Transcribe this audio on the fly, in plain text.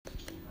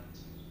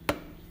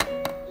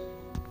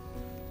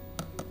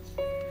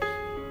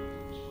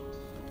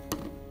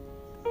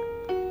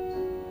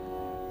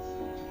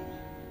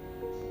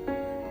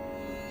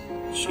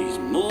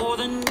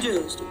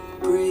just a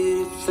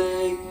pretty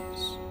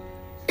face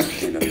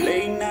in a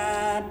late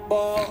night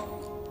bar.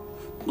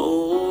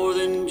 More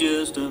than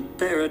just a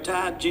pair of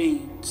tight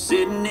jeans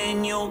sitting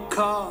in your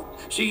car.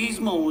 She's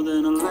more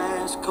than a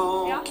last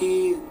call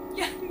kid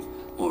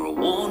or a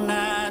one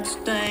night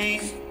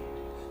stand.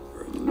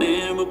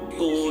 Remember,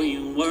 boy,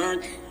 you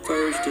weren't the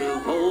first to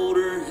hold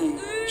her hand.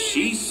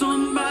 She's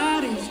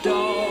somebody's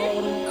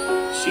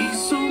daughter.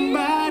 She's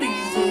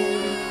somebody's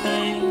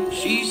everything.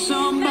 She's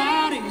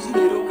somebody's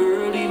little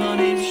girl, even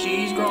if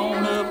she's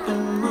grown up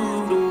and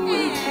moved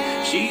away.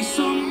 She's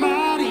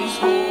somebody's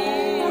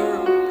whole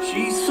world.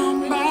 She's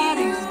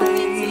somebody's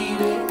baby.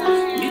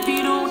 And if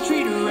you don't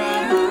treat her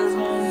right, hers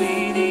won't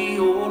be the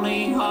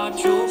only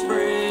heart you're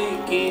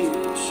breaking.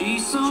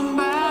 She's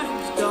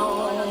somebody's daughter.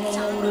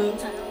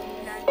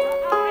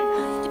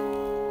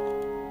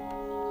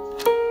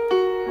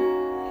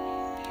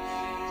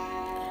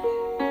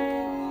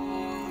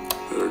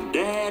 Her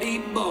daddy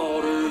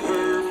bought her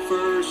her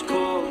first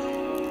car,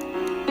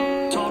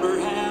 taught her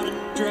how to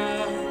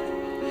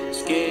drive,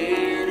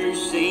 scared her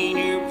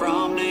senior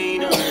prom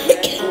date under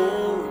that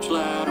porch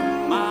light.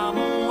 Her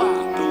mama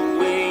wiped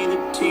away the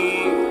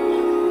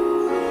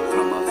tears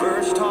from her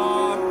first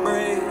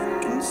heartbreak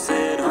and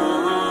said,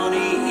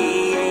 honey,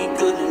 he ain't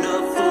good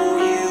enough for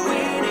you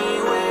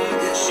anyway.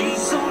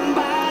 She's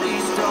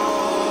somebody's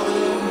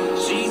daughter.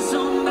 She's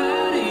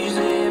somebody's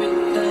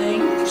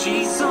everything.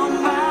 She's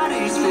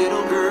somebody's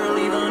little girl,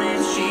 even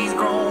if she's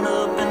grown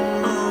up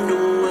and moved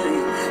away.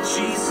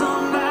 She's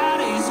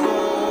somebody's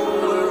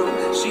whole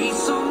world. She's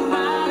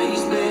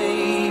somebody's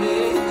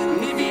baby.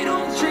 And if you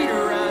don't treat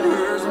her right,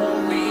 hers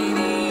won't be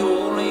the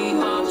only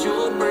heart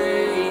you're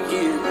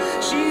breaking.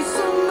 She's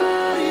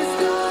somebody's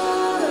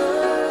daughter.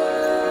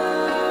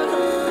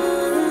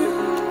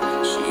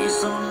 She's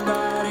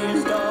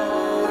somebody's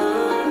daughter.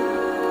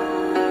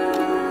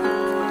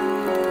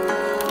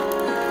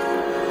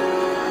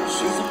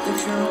 She's a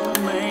picture of a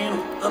man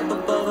up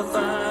above a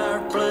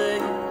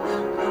fireplace.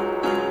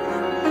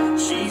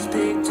 She's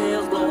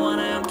pigtails blowing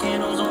out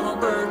candles on a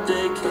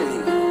birthday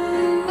cake.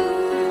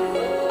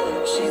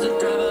 She's a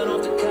driving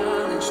off to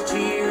college,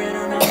 tear in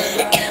her mother's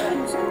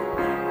eyes.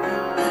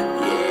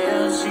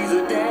 Yeah, she's a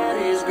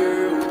daddy's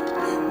girl.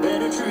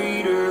 Better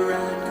treat her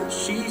right, 'cause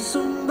she's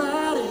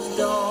somebody's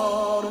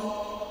daughter.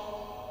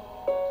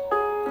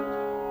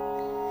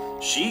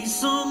 She's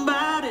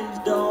somebody's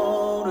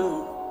daughter.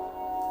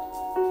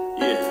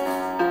 Yeah.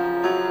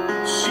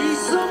 She's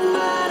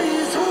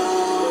somebody's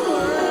whole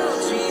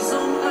world. She's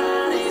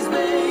somebody's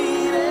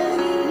baby.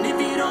 And if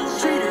you don't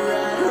treat her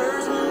right,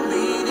 hers won't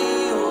be the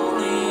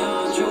only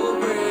heart you're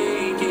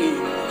breaking.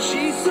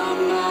 She's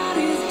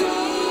somebody's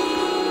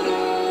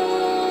daughter.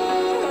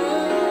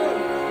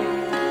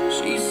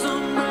 She's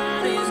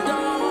somebody's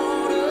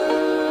daughter.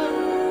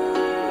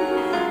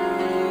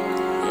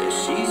 Yeah,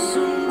 she's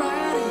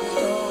somebody's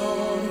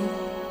daughter.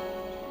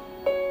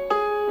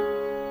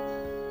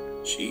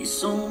 She's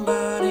somebody's